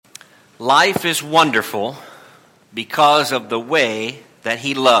Life is wonderful because of the way that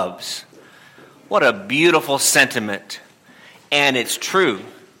he loves. What a beautiful sentiment. And it's true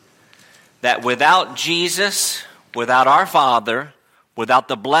that without Jesus, without our Father, without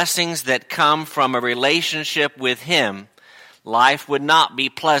the blessings that come from a relationship with him, life would not be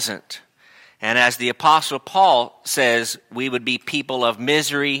pleasant. And as the Apostle Paul says, we would be people of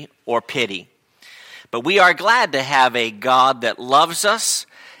misery or pity. But we are glad to have a God that loves us,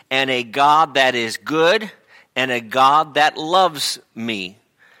 and a God that is good, and a God that loves me,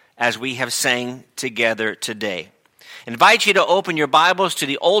 as we have sang together today. I invite you to open your Bibles to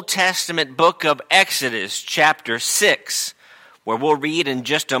the Old Testament book of Exodus, chapter 6, where we'll read in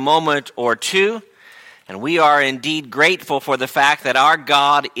just a moment or two. And we are indeed grateful for the fact that our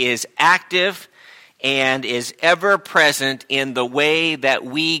God is active and is ever present in the way that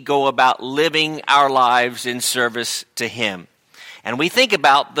we go about living our lives in service to him. And we think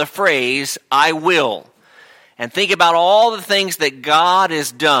about the phrase, I will, and think about all the things that God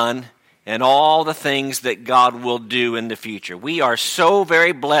has done and all the things that God will do in the future. We are so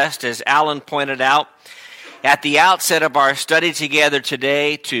very blessed, as Alan pointed out at the outset of our study together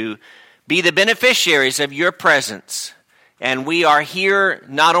today, to be the beneficiaries of your presence. And we are here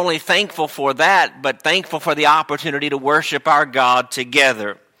not only thankful for that, but thankful for the opportunity to worship our God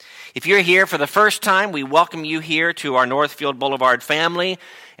together. If you're here for the first time, we welcome you here to our Northfield Boulevard family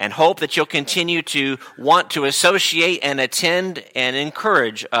and hope that you'll continue to want to associate and attend and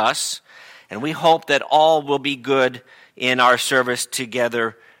encourage us. And we hope that all will be good in our service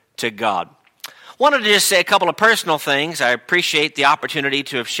together to God. Wanted to just say a couple of personal things. I appreciate the opportunity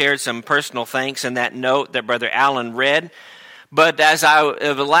to have shared some personal thanks in that note that Brother Allen read. But as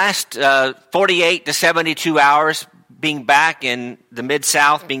the last 48 to 72 hours, being back in the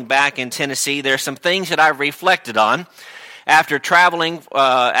Mid-South, being back in Tennessee, there are some things that I've reflected on after traveling,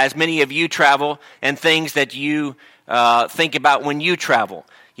 as many of you travel, and things that you think about when you travel.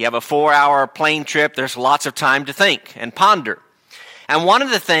 You have a 4-hour plane trip, there's lots of time to think and ponder. And one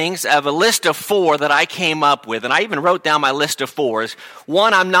of the things of a list of 4 that I came up with, and I even wrote down my list of 4, is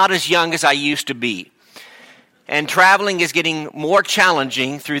one, I'm not as young as I used to be. And traveling is getting more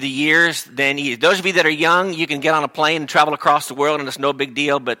challenging through the years than those of you that are young, you can get on a plane and travel across the world and it's no big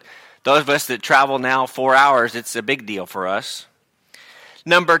deal. But those of us that travel now 4 hours, it's a big deal for us.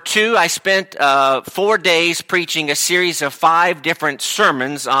 Number 2, I spent 4 days preaching a series of 5 different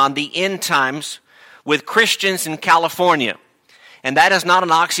sermons on the end times with Christians in California. And that is not an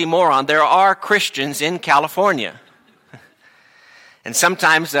oxymoron. There are Christians in California. And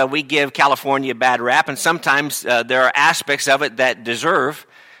sometimes we give California a bad rap, and sometimes there are aspects of it that deserve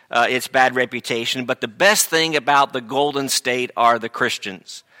its bad reputation. But the best thing about the Golden State are the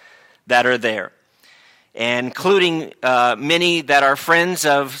Christians that are there, and including many that are friends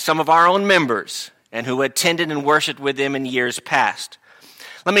of some of our own members and who attended and worshiped with them in years past.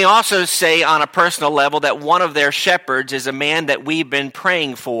 Let me also say on a personal level that one of their shepherds is a man that we've been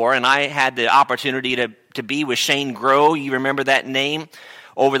praying for, and I had the opportunity to be with Shane Grow. You remember that name?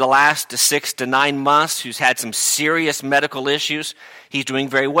 Over the last 6 to 9 months, who's had some serious medical issues. He's doing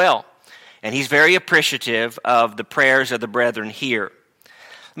very well, and he's very appreciative of the prayers of the brethren here.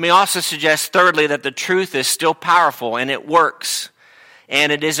 Let me also suggest, thirdly, that the truth is still powerful, and it works,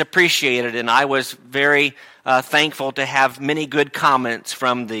 and it is appreciated, and I was very thankful to have many good comments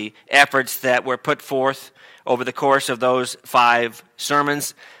from the efforts that were put forth over the course of those 5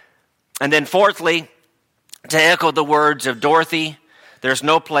 sermons. And then fourthly, to echo the words of Dorothy, there's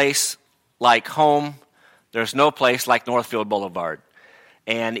no place like home. There's no place like Northfield Boulevard.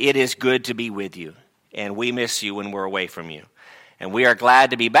 And it is good to be with you. And we miss you when we're away from you. And we are glad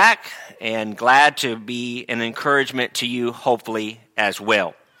to be back and glad to be an encouragement to you, hopefully, as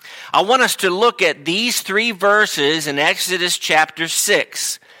well. I want us to look at these 3 verses in Exodus chapter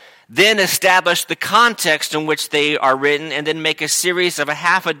 6, then establish the context in which they are written, and then make a series of a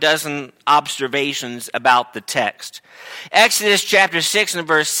half a dozen observations about the text. Exodus chapter 6 and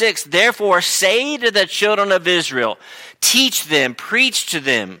verse 6, therefore say to the children of Israel, teach them, preach to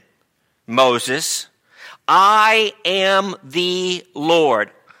them, Moses, I am the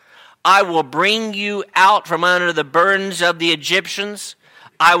Lord. I will bring you out from under the burdens of the Egyptians.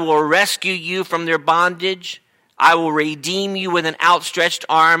 I will rescue you from their bondage. I will redeem you with an outstretched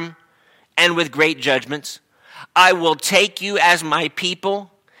arm and with great judgments. I will take you as my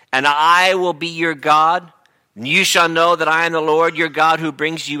people, and I will be your God. And you shall know that I am the Lord your God who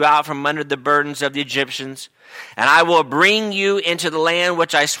brings you out from under the burdens of the Egyptians. And I will bring you into the land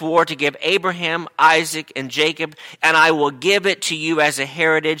which I swore to give Abraham, Isaac, and Jacob, and I will give it to you as a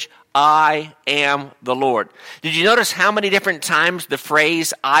heritage. I am the Lord. Did you notice how many different times the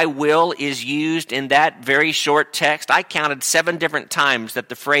phrase I will is used in that very short text? I counted 7 different times that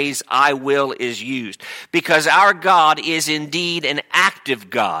the phrase I will is used, because our God is indeed an active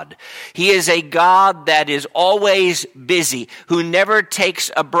God. He is a God that is always busy, who never takes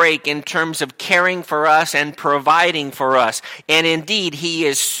a break in terms of caring for us and providing for us. And indeed, he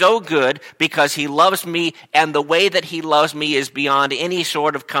is so good because he loves me, and the way that he loves me is beyond any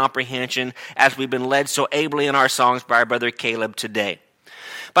sort of comprehension, as we've been led so ably in our songs by our brother Caleb today.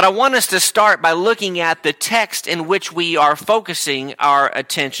 But I want us to start by looking at the text in which we are focusing our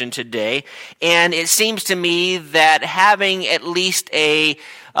attention today. And it seems to me that having at least a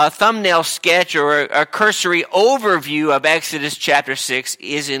thumbnail sketch or a cursory overview of Exodus chapter 6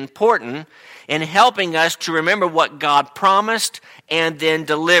 is important in helping us to remember what God promised and then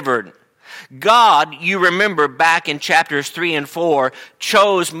delivered. God, you remember back in chapters 3 and 4,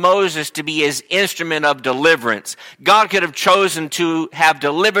 chose Moses to be his instrument of deliverance. God could have chosen to have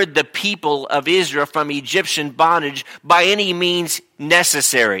delivered the people of Israel from Egyptian bondage by any means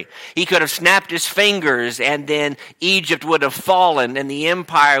necessary. He could have snapped his fingers and then Egypt would have fallen and the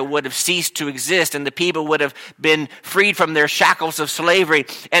empire would have ceased to exist and the people would have been freed from their shackles of slavery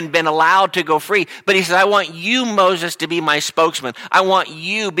and been allowed to go free. But he said, I want you, Moses, to be my spokesman. I want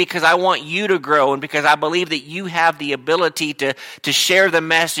you because I want you to grow and because I believe that you have the ability to share the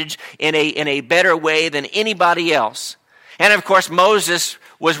message in a better way than anybody else. And of course, Moses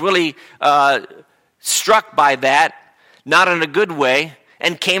was really struck by that, not in a good way,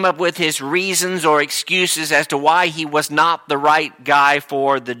 and came up with his reasons or excuses as to why he was not the right guy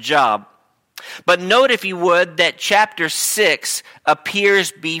for the job. But note, if you would, that chapter 6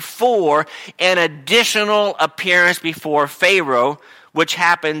 appears before an additional appearance before Pharaoh, which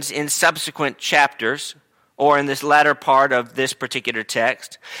happens in subsequent chapters, or in this latter part of this particular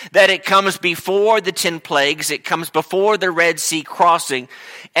text, that it comes before the 10 plagues, it comes before the Red Sea crossing.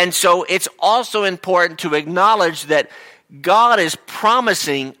 And so it's also important to acknowledge that God is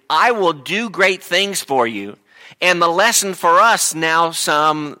promising, I will do great things for you. And the lesson for us now,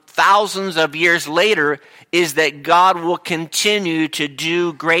 some thousands of years later, is that God will continue to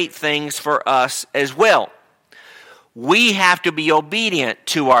do great things for us as well. We have to be obedient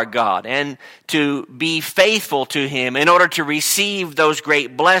to our God and to be faithful to him in order to receive those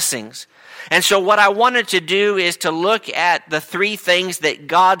great blessings. And so what I wanted to do is to look at the 3 things that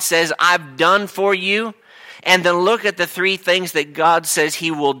God says I've done for you, and then look at the 3 things that God says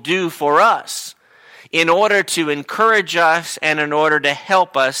he will do for us in order to encourage us and in order to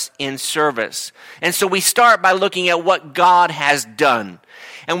help us in service. And so we start by looking at what God has done.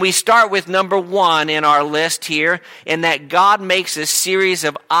 And we start with number 1 in our list here, in that God makes a series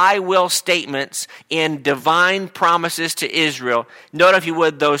of I will statements in divine promises to Israel. Note, if you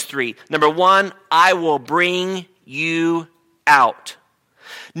would, those 3. Number 1, I will bring you out.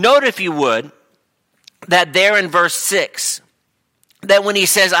 Note, if you would, that there in verse 6, that when he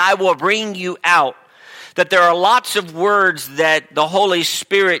says, I will bring you out, that there are lots of words that the Holy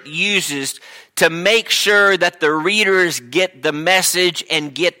Spirit uses to make sure that the readers get the message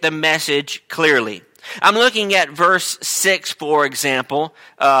and get the message clearly. I'm looking at verse 6, for example,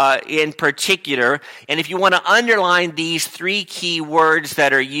 in particular, and if you want to underline these 3 key words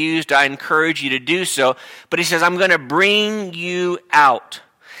that are used, I encourage you to do so. But he says, I'm going to bring you out.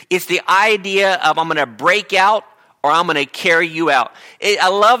 It's the idea of I'm going to break out or I'm going to carry you out. I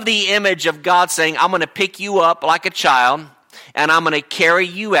love the image of God saying, I'm going to pick you up like a child and I'm going to carry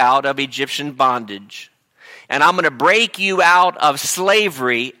you out of Egyptian bondage. And I'm going to break you out of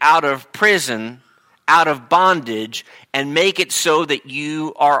slavery, out of prison, out of bondage, and make it so that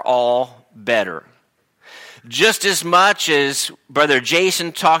you are all better. Just as much as Brother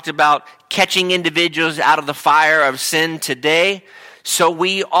Jason talked about catching individuals out of the fire of sin today, so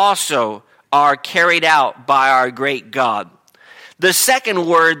we also are carried out by our great God. The second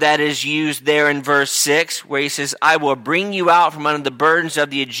word that is used there in verse 6, where he says, I will bring you out from under the burdens of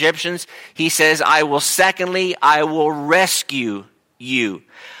the Egyptians, he says, I will rescue you.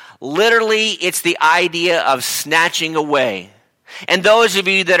 Literally, it's the idea of snatching away. And those of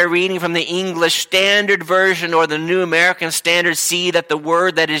you that are reading from the English Standard Version or the New American Standard see that the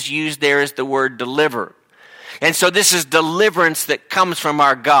word that is used there is the word deliver. And so this is deliverance that comes from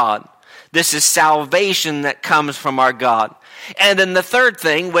our God. This is salvation that comes from our God. And then the third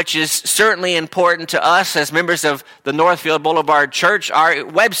thing, which is certainly important to us as members of the Northfield Boulevard Church, our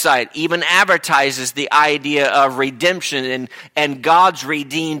website even advertises the idea of redemption and God's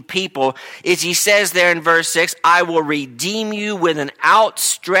redeemed people, is he says there in verse 6, I will redeem you with an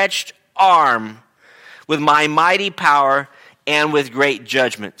outstretched arm, with my mighty power and with great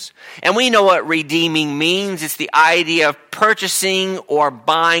judgments. And we know what redeeming means. It's the idea of purchasing or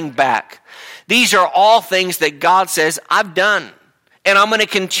buying back. These are all things that God says, I've done, and I'm going to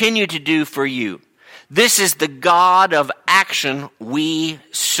continue to do for you. This is the God of action we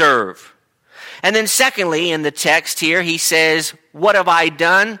serve. And then secondly, in the text here, he says, what have I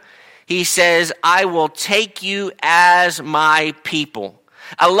done? He says, I will take you as my people.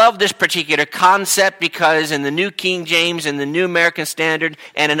 I love this particular concept because in the New King James and the New American Standard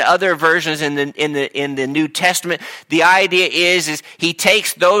and in other versions in the New Testament, the idea is he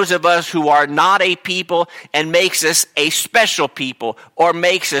takes those of us who are not a people and makes us a special people or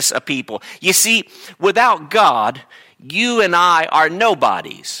makes us a people. You see, without God, you and I are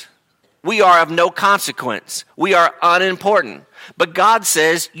nobodies. We are of no consequence. We are unimportant. But God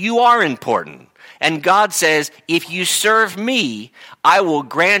says you are important. And God says, if you serve me, I will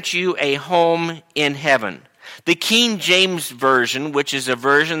grant you a home in heaven. The King James Version, which is a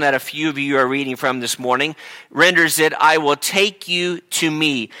version that a few of you are reading from this morning, renders it, I will take you to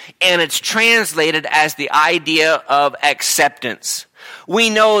me. And it's translated as the idea of acceptance.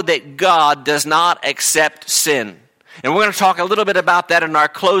 We know that God does not accept sin. And we're going to talk a little bit about that in our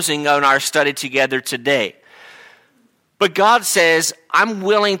closing on our study together today. But God says, I'm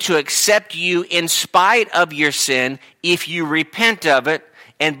willing to accept you in spite of your sin if you repent of it,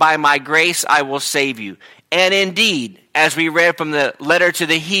 and by my grace I will save you. And indeed, as we read from the letter to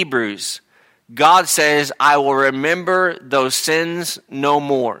the Hebrews, God says, I will remember those sins no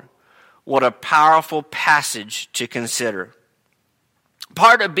more. What a powerful passage to consider.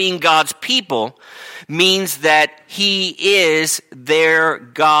 Part of being God's people means that He is their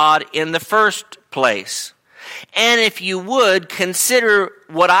God in the first place. And if you would, consider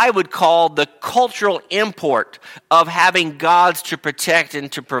what I would call the cultural import of having gods to protect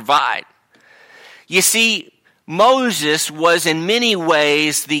and to provide. You see, Moses was in many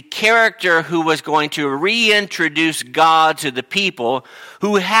ways the character who was going to reintroduce God to the people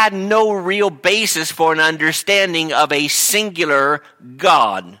who had no real basis for an understanding of a singular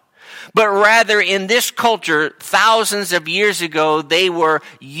God. But rather, in this culture, thousands of years ago, they were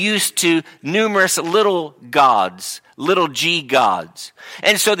used to numerous little gods, little g gods.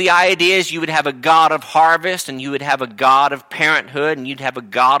 And so the idea is you would have a god of harvest, and you would have a god of parenthood, and you'd have a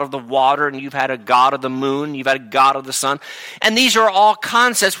god of the water, and you've had a god of the moon, you've had a god of the sun. And these are all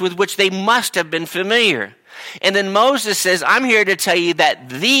concepts with which they must have been familiar. And then Moses says, I'm here to tell you that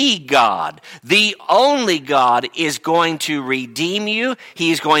the God, the only God, is going to redeem you.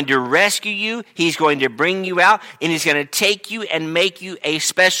 He's going to rescue you. He's going to bring you out. And He's going to take you and make you a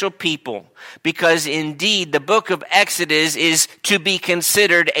special people. Because indeed, the book of Exodus is to be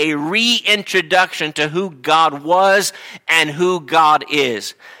considered a reintroduction to who God was and who God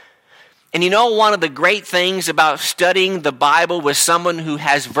is. And you know, one of the great things about studying the Bible with someone who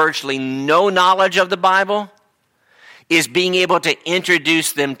has virtually no knowledge of the Bible is being able to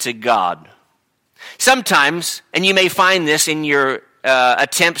introduce them to God. Sometimes, and you may find this in your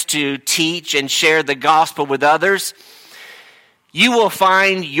attempts to teach and share the gospel with others, you will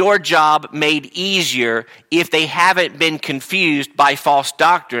find your job made easier if they haven't been confused by false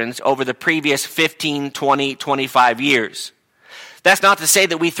doctrines over the previous 15, 20, 25 years. That's not to say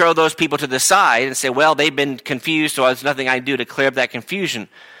that we throw those people to the side and say, well, they've been confused, so there's nothing I can do to clear up that confusion.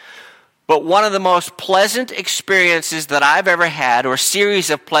 But one of the most pleasant experiences that I've ever had, or series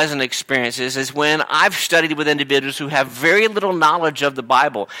of pleasant experiences, is when I've studied with individuals who have very little knowledge of the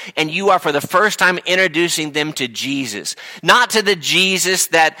Bible, and you are for the first time introducing them to Jesus. Not to the Jesus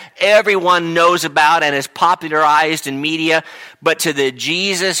that everyone knows about and is popularized in media, but to the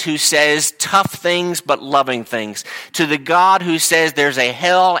Jesus who says tough things but loving things. To the God who says there's a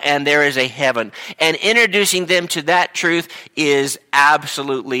hell and there is a heaven. And introducing them to that truth is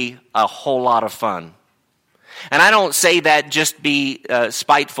absolutely a whole lot of fun. And I don't say that just be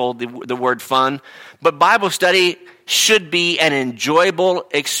spiteful, the word fun, but Bible study should be an enjoyable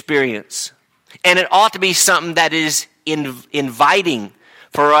experience. And it ought to be something that is inviting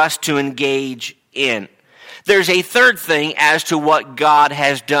for us to engage in. There's a third thing as to what God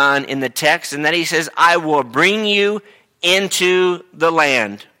has done in the text, and that He says, I will bring you into the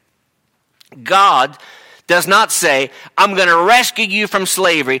land. God does not say, I'm going to rescue you from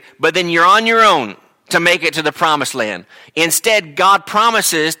slavery, but then you're on your own to make it to the promised land. Instead, God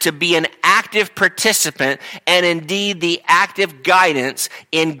promises to be an active participant and indeed the active guidance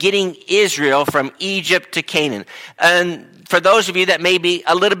in getting Israel from Egypt to Canaan. And for those of you that may be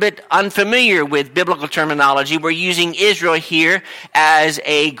a little bit unfamiliar with biblical terminology, we're using Israel here as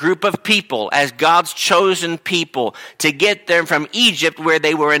a group of people, as God's chosen people to get them from Egypt, where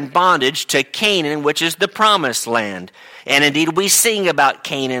they were in bondage, to Canaan, which is the promised land. And indeed, we sing about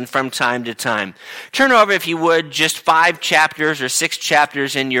Canaan from time to time. Turn over, if you would, just 5 chapters or 6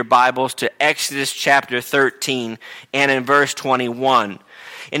 chapters in your Bibles to Exodus chapter 13 and in verse 21.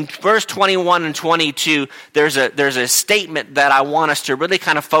 In verse 21 and 22, there's a statement that I want us to really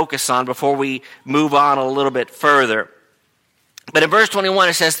kind of focus on before we move on a little bit further. But in verse 21,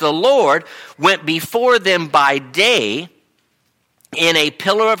 it says, "The Lord went before them by day in a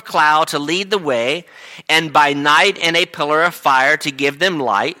pillar of cloud to lead the way, and by night in a pillar of fire to give them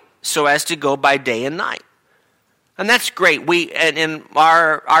light, so as to go by day and night." And that's great. And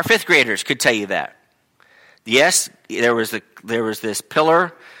our 5th graders could tell you that. Yes, there was this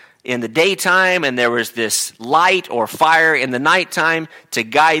pillar in the daytime, and there was this light or fire in the nighttime to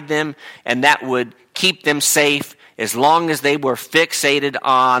guide them, and that would keep them safe as long as they were fixated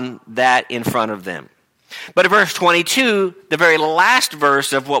on that in front of them. But in verse 22, the very last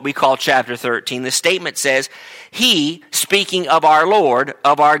verse of what we call chapter 13, the statement says, "He," speaking of our Lord,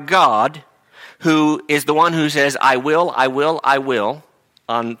 of our God, who is the one who says, "I will, I will, I will,"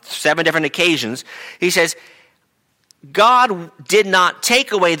 on 7 different occasions, he says, God did not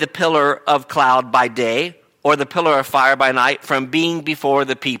take away the pillar of cloud by day or the pillar of fire by night from being before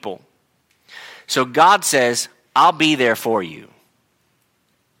the people. So God says, "I'll be there for you.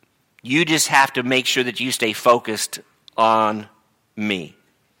 You just have to make sure that you stay focused on me."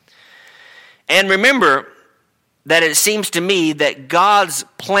 And remember that it seems to me that God's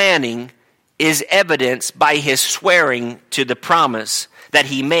planning is evidenced by his swearing to the promise that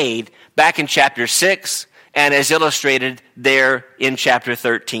he made back in chapter 6 and as illustrated there in chapter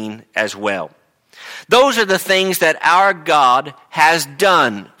 13 as well. Those are the things that our God has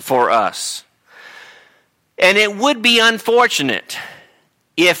done for us. And it would be unfortunate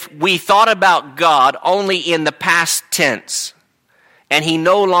if we thought about God only in the past tense and he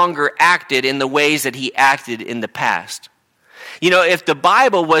no longer acted in the ways that he acted in the past. You know, if the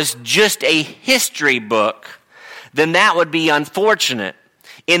Bible was just a history book, then that would be unfortunate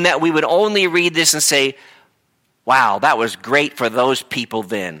in that we would only read this and say, "Wow, that was great for those people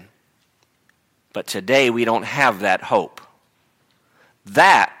then." But today we don't have that hope.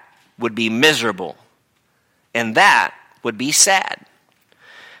 That would be miserable. And that would be sad.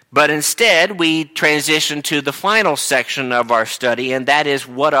 But instead, we transition to the final section of our study, and that is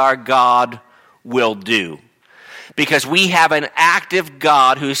what our God will do. Because we have an active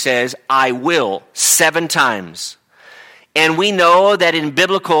God who says, "I will," 7 times. And we know that in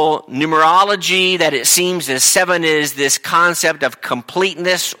biblical numerology that it seems as 7 is this concept of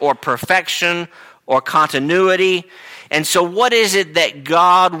completeness or perfection or continuity. And so what is it that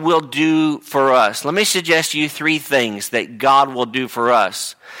God will do for us? Let me suggest to you 3 things that God will do for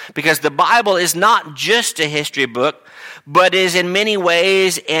us. Because the Bible is not just a history book, but is in many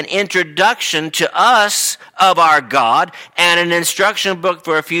ways an introduction to us of our God and an instruction book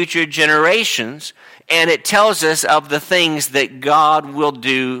for future generations. And it tells us of the things that God will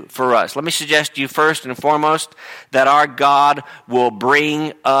do for us. Let me suggest to you first and foremost that our God will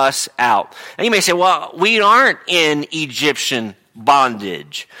bring us out. And you may say, "Well, we aren't in Egyptian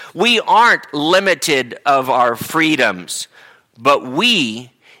bondage. We aren't limited of our freedoms. But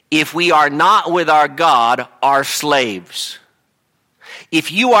we, if we are not with our God, are slaves."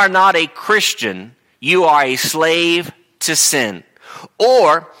 If you are not a Christian, you are a slave to sin.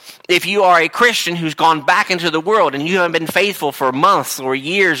 Or if you are a Christian who's gone back into the world and you haven't been faithful for months or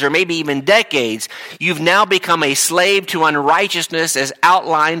years or maybe even decades, you've now become a slave to unrighteousness as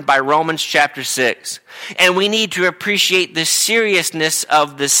outlined by Romans chapter 6. And we need to appreciate the seriousness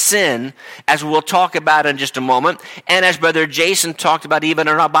of the sin, as we'll talk about in just a moment, and as Brother Jason talked about even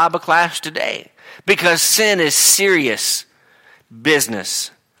in our Bible class today, because sin is serious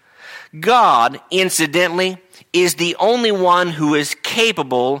business. God, incidentally, is the only one who is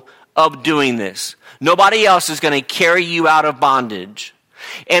capable of doing this. Nobody else is going to carry you out of bondage.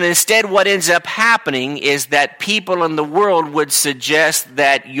 And instead, what ends up happening is that people in the world would suggest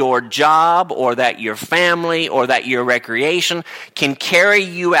that your job or that your family or that your recreation can carry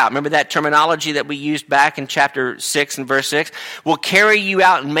you out. Remember that terminology that we used back in chapter 6 and verse 6? Will carry you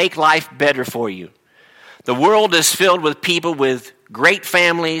out and make life better for you. The world is filled with people with great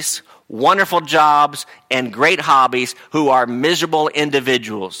families, wonderful jobs, and great hobbies who are miserable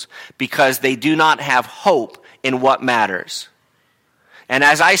individuals because they do not have hope in what matters. And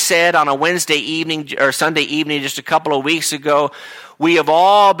as I said on a Wednesday evening or Sunday evening just a couple of weeks ago, we have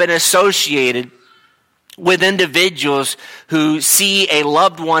all been associated with individuals who see a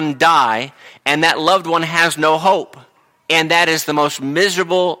loved one die and that loved one has no hope. And that is the most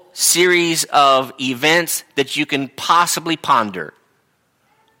miserable series of events that you can possibly ponder.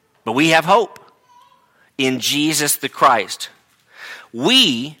 But we have hope in Jesus the Christ.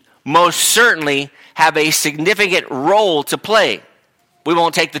 We most certainly have a significant role to play. We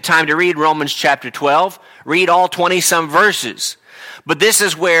won't take the time to read Romans chapter 12, read all 20-some verses. But this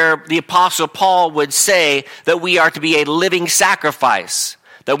is where the Apostle Paul would say that we are to be a living sacrifice,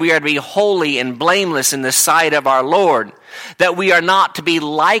 that we are to be holy and blameless in the sight of our Lord, that we are not to be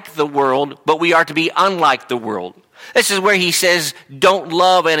like the world, but we are to be unlike the world. This is where he says, don't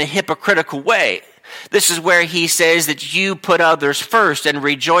love in a hypocritical way. This is where he says that you put others first and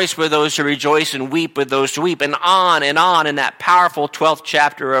rejoice with those who rejoice and weep with those who weep, and on in that powerful 12th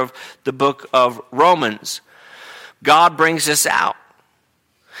chapter of the book of Romans. God brings us out.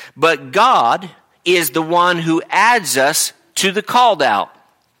 But God is the one who adds us to the called out.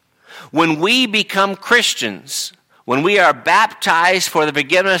 When we become Christians, when we are baptized for the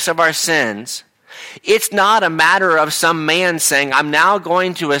forgiveness of our sins, it's not a matter of some man saying, I'm now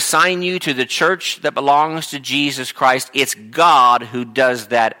going to assign you to the church that belongs to Jesus Christ. It's God who does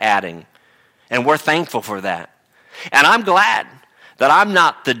that adding. And we're thankful for that. And I'm glad that I'm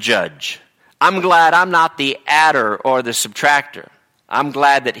not the judge. I'm glad I'm not the adder or the subtractor. I'm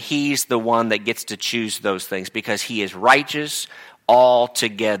glad that he's the one that gets to choose those things because he is righteous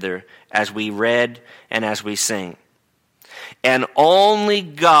altogether, as we read and as we sing. And only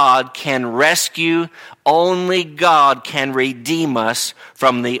God can rescue, only God can redeem us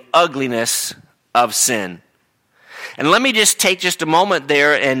from the ugliness of sin. And let me just take just a moment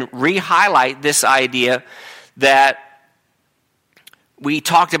there and re-highlight this idea that we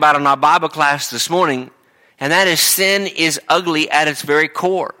talked about in our Bible class this morning, and that is sin is ugly at its very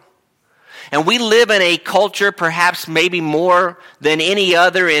core. And we live in a culture, perhaps maybe more than any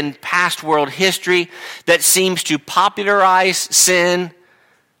other in past world history, that seems to popularize sin,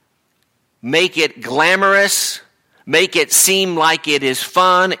 make it glamorous, make it seem like it is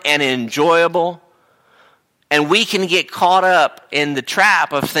fun and enjoyable. And we can get caught up in the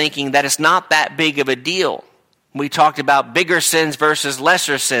trap of thinking that it's not that big of a deal. We talked about bigger sins versus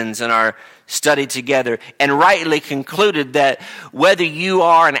lesser sins in our study together, and rightly concluded that whether you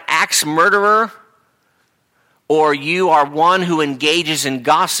are an axe murderer or you are one who engages in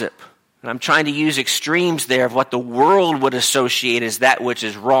gossip, and I'm trying to use extremes there of what the world would associate as that which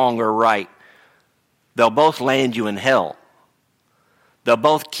is wrong or right, they'll both land you in hell. They'll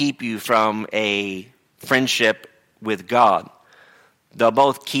both keep you from a friendship with God. They'll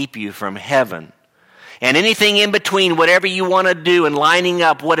both keep you from heaven. And anything in between, whatever you want to do, and lining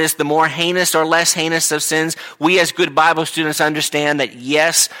up what is the more heinous or less heinous of sins, we as good Bible students understand that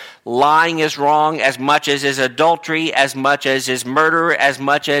yes, lying is wrong as much as is adultery, as much as is murder, as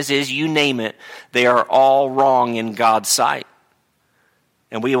much as is you name it. They are all wrong in God's sight.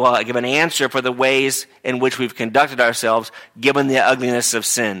 And we will give an answer for the ways in which we've conducted ourselves given the ugliness of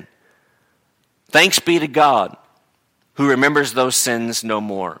sin. Thanks be to God who remembers those sins no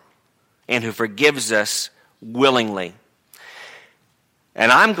more, and who forgives us willingly.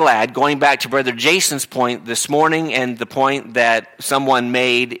 And I'm glad, going back to Brother Jason's point this morning and the point that someone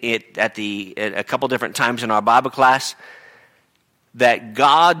made it at a couple different times in our Bible class, that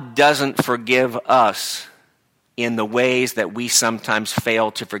God doesn't forgive us in the ways that we sometimes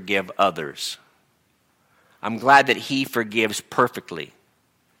fail to forgive others. I'm glad that he forgives perfectly.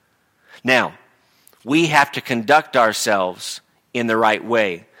 Now, we have to conduct ourselves in the right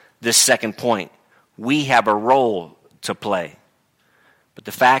way. This second point, we have a role to play. But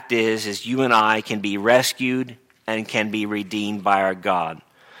the fact is you and I can be rescued and can be redeemed by our God.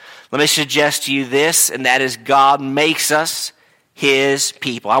 Let me suggest to you this, and that is God makes us his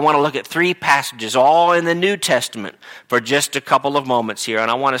people. I want to look at 3 passages, all in the New Testament, for just a couple of moments here.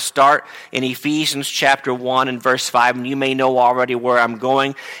 And I want to start in Ephesians chapter 1 and verse 5. And you may know already where I'm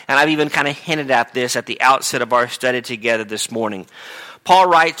going. And I've even kind of hinted at this at the outset of our study together this morning. Paul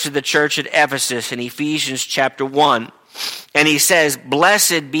writes to the church at Ephesus in Ephesians chapter 1, and he says,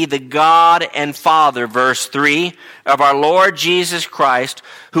 "Blessed be the God and Father," verse 3, "of our Lord Jesus Christ,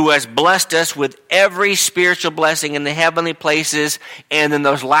 who has blessed us with every spiritual blessing in the heavenly places." And in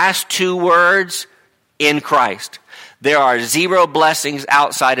those last 2 words, in Christ. There are 0 blessings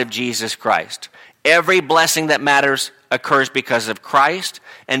outside of Jesus Christ. Every blessing that matters occurs because of Christ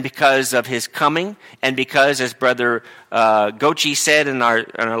and because of his coming, and because, as Brother Gochi said in our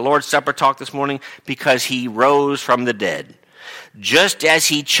Lord's Supper talk this morning, because he rose from the dead. just as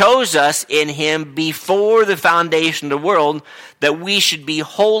he chose us in him before the foundation of the world, that we should be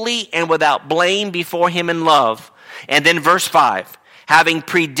holy and without blame before him in love. And then verse 5, having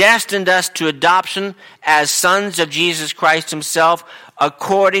predestined us to adoption as sons of Jesus Christ himself,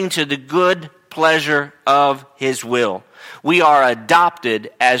 according to the good pleasure of his will. We are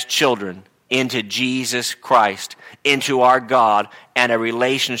adopted as children into Jesus Christ, into our God, and a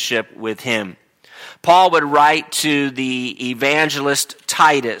relationship with him. Paul would write to the evangelist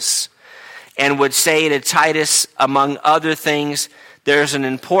Titus and would say to Titus, among other things, there's an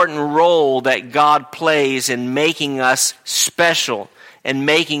important role that God plays in making us special and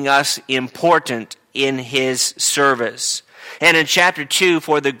making us important in his service. And in chapter 2,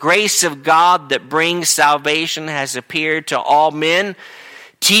 for the grace of God that brings salvation has appeared to all men,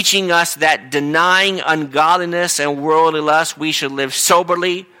 teaching us that denying ungodliness and worldly lust, we should live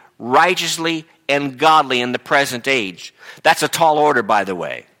soberly, righteously, and godly in the present age. That's a tall order, by the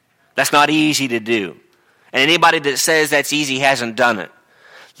way. That's not easy to do. And anybody that says that's easy hasn't done it.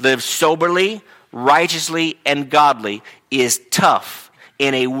 Live soberly, righteously, and godly is tough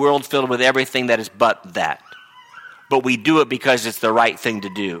in a world filled with everything that is but that. But we do it because it's the right thing to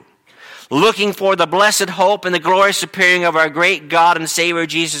do. Looking for the blessed hope and the glorious appearing of our great God and Savior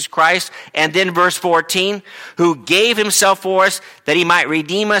Jesus Christ. And then verse 14, who gave himself for us that he might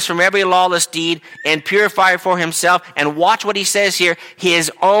redeem us from every lawless deed and purify for himself. And watch what he says here,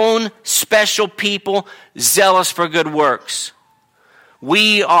 his own special people, zealous for good works.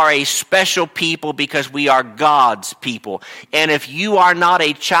 We are a special people because we are God's people. And if you are not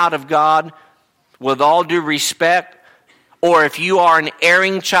a child of God, with all due respect, or if you are an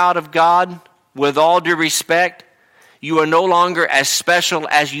erring child of God, with all due respect, you are no longer as special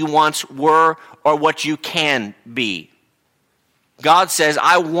as you once were or what you can be. God says,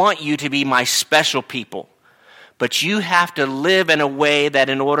 I want you to be my special people. But you have to live in a way that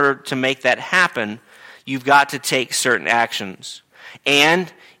in order to make that happen, you've got to take certain actions.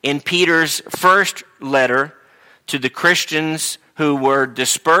 And in Peter's first letter to the Christians who were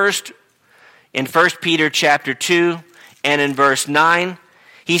dispersed, in 1 Peter chapter 2, and in verse 9,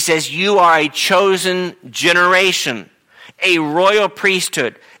 he says, you are a chosen generation, a royal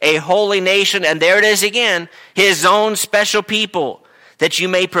priesthood, a holy nation, and there it is again, his own special people, that you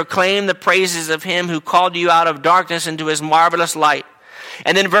may proclaim the praises of him who called you out of darkness into his marvelous light.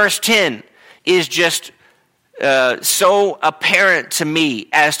 And then verse 10 is just so apparent to me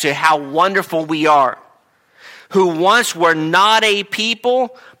as to how wonderful we are, who once were not a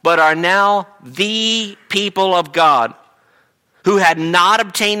people, but are now the people of God, who had not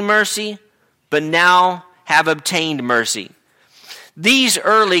obtained mercy, but now have obtained mercy. These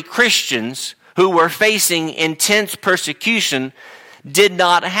early Christians who were facing intense persecution did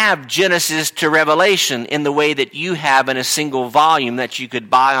not have Genesis to Revelation in the way that you have in a single volume that you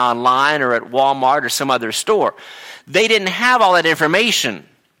could buy online or at Walmart or some other store. They didn't have all that information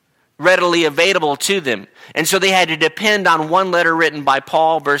readily available to them. And so they had to depend on one letter written by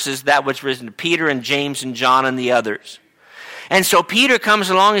Paul versus that which was written to Peter and James and John and the others. And so Peter comes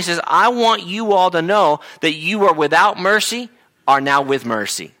along and says, I want you all to know that you are without mercy, are now with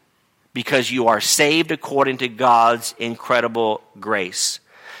mercy, because you are saved according to God's incredible grace.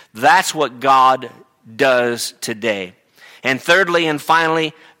 That's what God does today. And thirdly and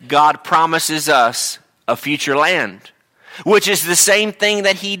finally, God promises us a future land, which is the same thing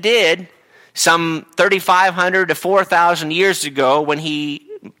that he did some 3,500 to 4,000 years ago when he,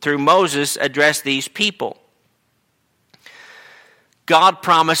 through Moses, addressed these people. God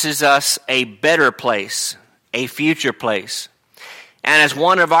promises us a better place, a future place. And as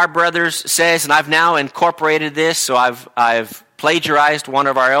one of our brothers says, and I've now incorporated this, so I've plagiarized one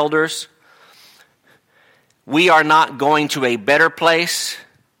of our elders, we are not going to a better place,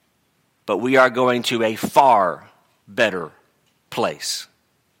 but we are going to a far better place.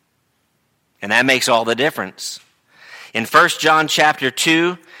 And that makes all the difference. In 1 John chapter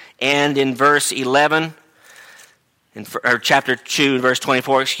 2 and in verse 11, or chapter 2 and verse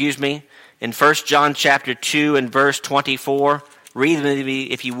 24, in 1 John chapter 2 and verse 24, read with me,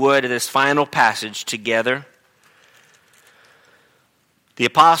 if you would, this final passage together. The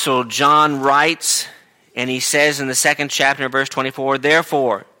Apostle John writes, and he says in the second chapter, verse 24,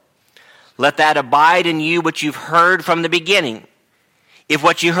 therefore, let that abide in you which you've heard from the beginning. If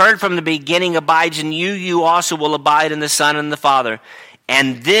what you heard from the beginning abides in you, you also will abide in the Son and the Father.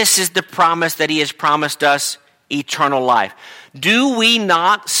 And this is the promise that he has promised us, eternal life. Do we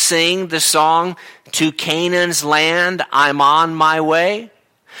not sing the song, To Canaan's land, I'm on my way?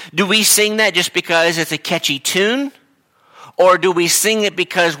 Do we sing that just because it's a catchy tune? Or do we sing it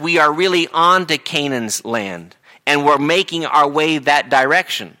because we are really on to Canaan's land and we're making our way that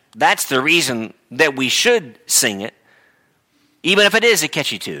direction. That's the reason that we should sing it, even if it is a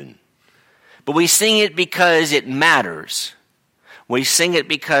catchy tune. But we sing it because it matters. We sing it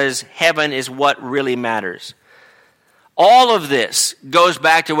because heaven is what really matters. All of this goes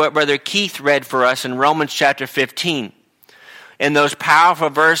back to what Brother Keith read for us in Romans chapter 15. In those powerful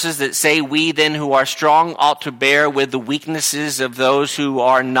verses that say, we then who are strong ought to bear with the weaknesses of those who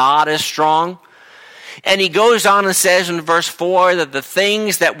are not as strong. And he goes on and says in verse 4 that the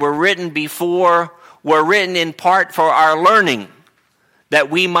things that were written before were written in part for our learning,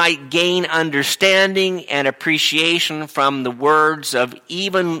 that we might gain understanding and appreciation from the words of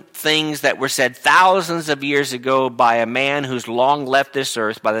even things that were said thousands of years ago by a man who's long left this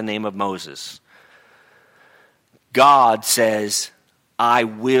earth by the name of Moses. God says, I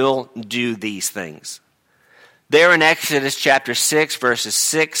will do these things. There in Exodus chapter 6, verses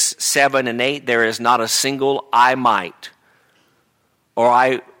 6, 7, and 8, there is not a single I might, or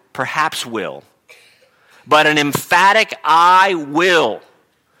I perhaps will, but an emphatic I will.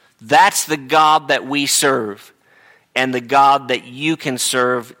 That's the God that we serve, and the God that you can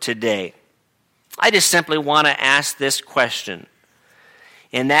serve today. I just simply want to ask this question,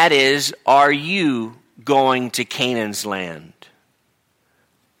 and that is, are you going to Canaan's land?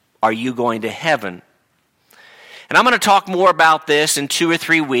 Are you going to heaven? And I'm going to talk more about this in 2 or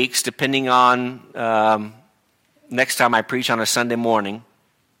 3 weeks, depending on next time I preach on a Sunday morning.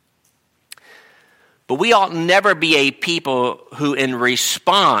 But we ought never be a people who, in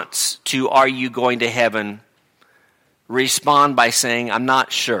response to are you going to heaven, respond by saying, I'm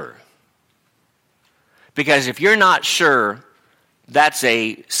not sure. Because if you're not sure, that's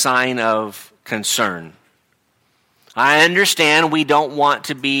a sign of concern. I understand we don't want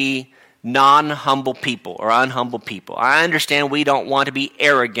to be non-humble people or unhumble people. I understand we don't want to be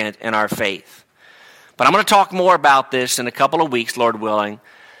arrogant in our faith. But I'm going to talk more about this in a couple of weeks, Lord willing,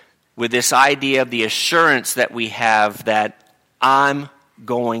 with this idea of the assurance that we have that I'm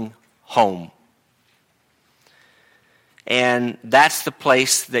going home. And that's the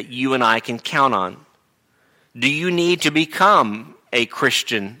place that you and I can count on. Do you need to become a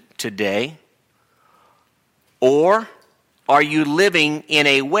Christian today? Or are you living in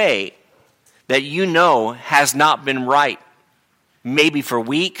a way that you know has not been right? Maybe for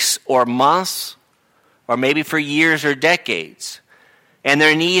weeks or months, or maybe for years or decades. And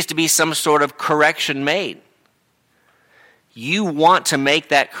there needs to be some sort of correction made. You want to make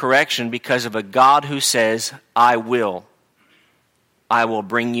that correction because of a God who says, I will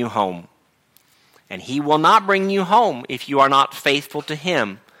bring you home. And he will not bring you home if you are not faithful to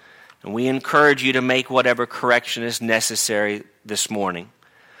him. And we encourage you to make whatever correction is necessary this morning.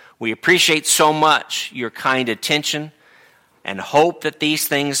 We appreciate so much your kind attention and hope that these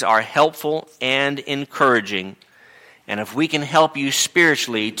things are helpful and encouraging. And if we can help you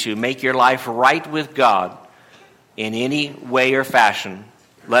spiritually to make your life right with God in any way or fashion,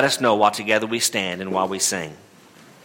 let us know while together we stand and while we sing.